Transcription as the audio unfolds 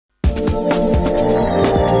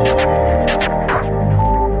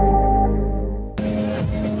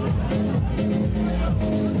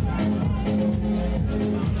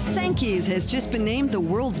has just been named the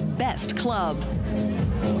world's best club.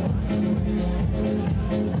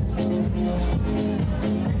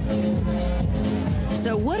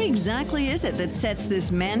 So what exactly is it that sets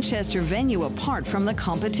this Manchester venue apart from the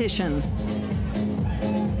competition?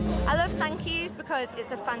 I love Sankeys because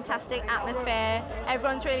it's a fantastic atmosphere.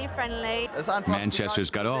 Everyone's really friendly. Manchester's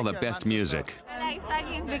got all the best music. I like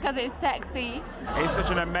Sankeys because it's sexy. It's such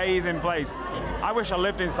an amazing place. I wish I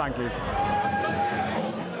lived in Sankeys.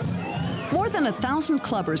 More than 1,000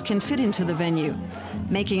 clubbers can fit into the venue,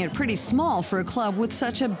 making it pretty small for a club with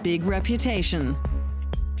such a big reputation.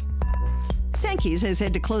 Sankeys has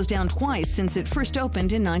had to close down twice since it first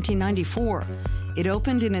opened in 1994. It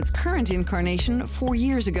opened in its current incarnation 4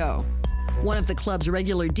 years ago. One of the club's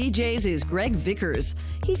regular DJs is Greg Vickers.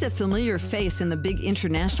 He's a familiar face in the big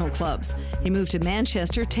international clubs. He moved to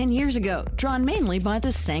Manchester 10 years ago, drawn mainly by the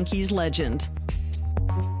Sankeys legend.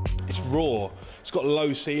 It's raw. It's got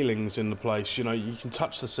low ceilings in the place. You know, you can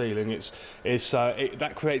touch the ceiling.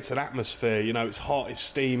 That creates an atmosphere. You know, it's hot, it's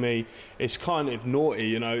steamy, it's kind of naughty.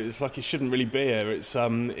 You know, it's like it shouldn't really be here. It's I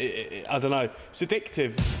don't know. It's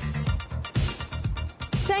addictive.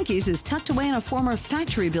 Sankeys is tucked away in a former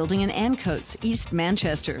factory building in Ancoats, East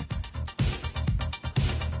Manchester.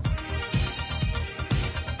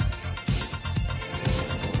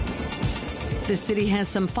 The city has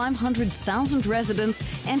some 500,000 residents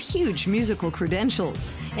and huge musical credentials.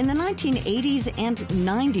 In the 1980s and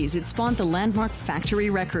 90s, it spawned the landmark Factory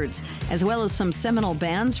Records, as well as some seminal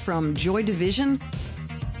bands from Joy Division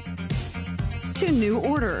to New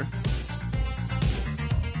Order,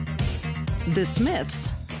 The Smiths,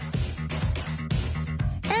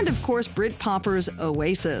 and of course Britpopper's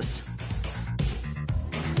Oasis.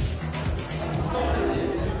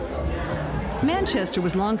 Manchester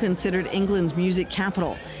was long considered England's music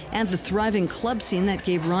capital, and the thriving club scene that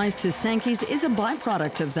gave rise to Sankeys is a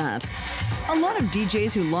byproduct of that. A lot of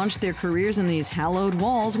DJs who launched their careers in these hallowed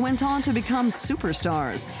walls went on to become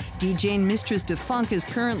superstars. DJ Mistress de Funk is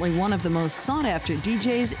currently one of the most sought-after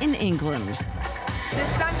DJs in England. The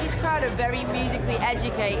Sankeys crowd are very musically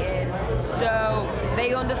educated, so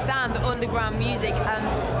they understand underground music,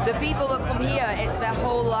 and the people that come here, it's their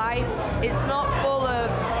whole life. It's not full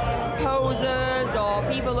of posers or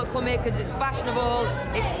people that come here because it's fashionable.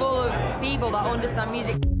 It's full of people that understand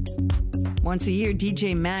music. Once a year,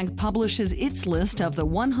 DJ Mag publishes its list of the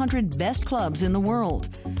 100 best clubs in the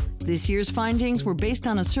world. This year's findings were based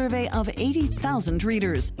on a survey of 80,000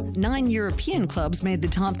 readers. 9 European clubs made the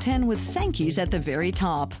top 10 with Sankeys at the very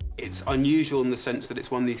top. It's unusual in the sense that it's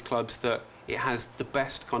one of these clubs that it has the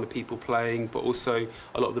best kind of people playing, but also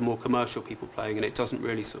a lot of the more commercial people playing, and it doesn't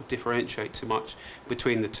really sort of differentiate too much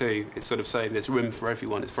between the two. It's sort of saying there's room for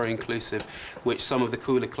everyone. It's very inclusive, which some of the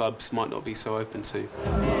cooler clubs might not be so open to.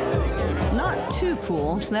 Not too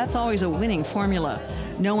cool. That's always a winning formula.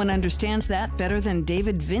 No one understands that better than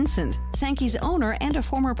David Vincent, Sankeys owner and a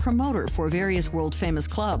former promoter for various world-famous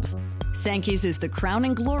clubs. Sankeys is the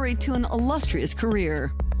crowning glory to an illustrious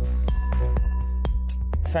career.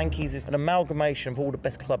 Sankeys is an amalgamation of all the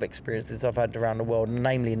best club experiences I've had around the world,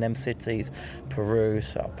 namely in them cities: Peru,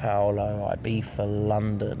 Sao Paulo, Ibiza,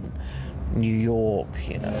 London, New York,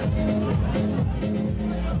 you know.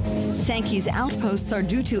 Sankeys outposts are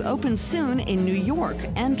due to open soon in New York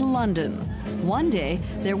and London. One day,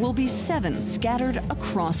 there will be 7 scattered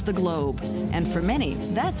across the globe. And for many,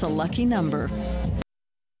 that's a lucky number.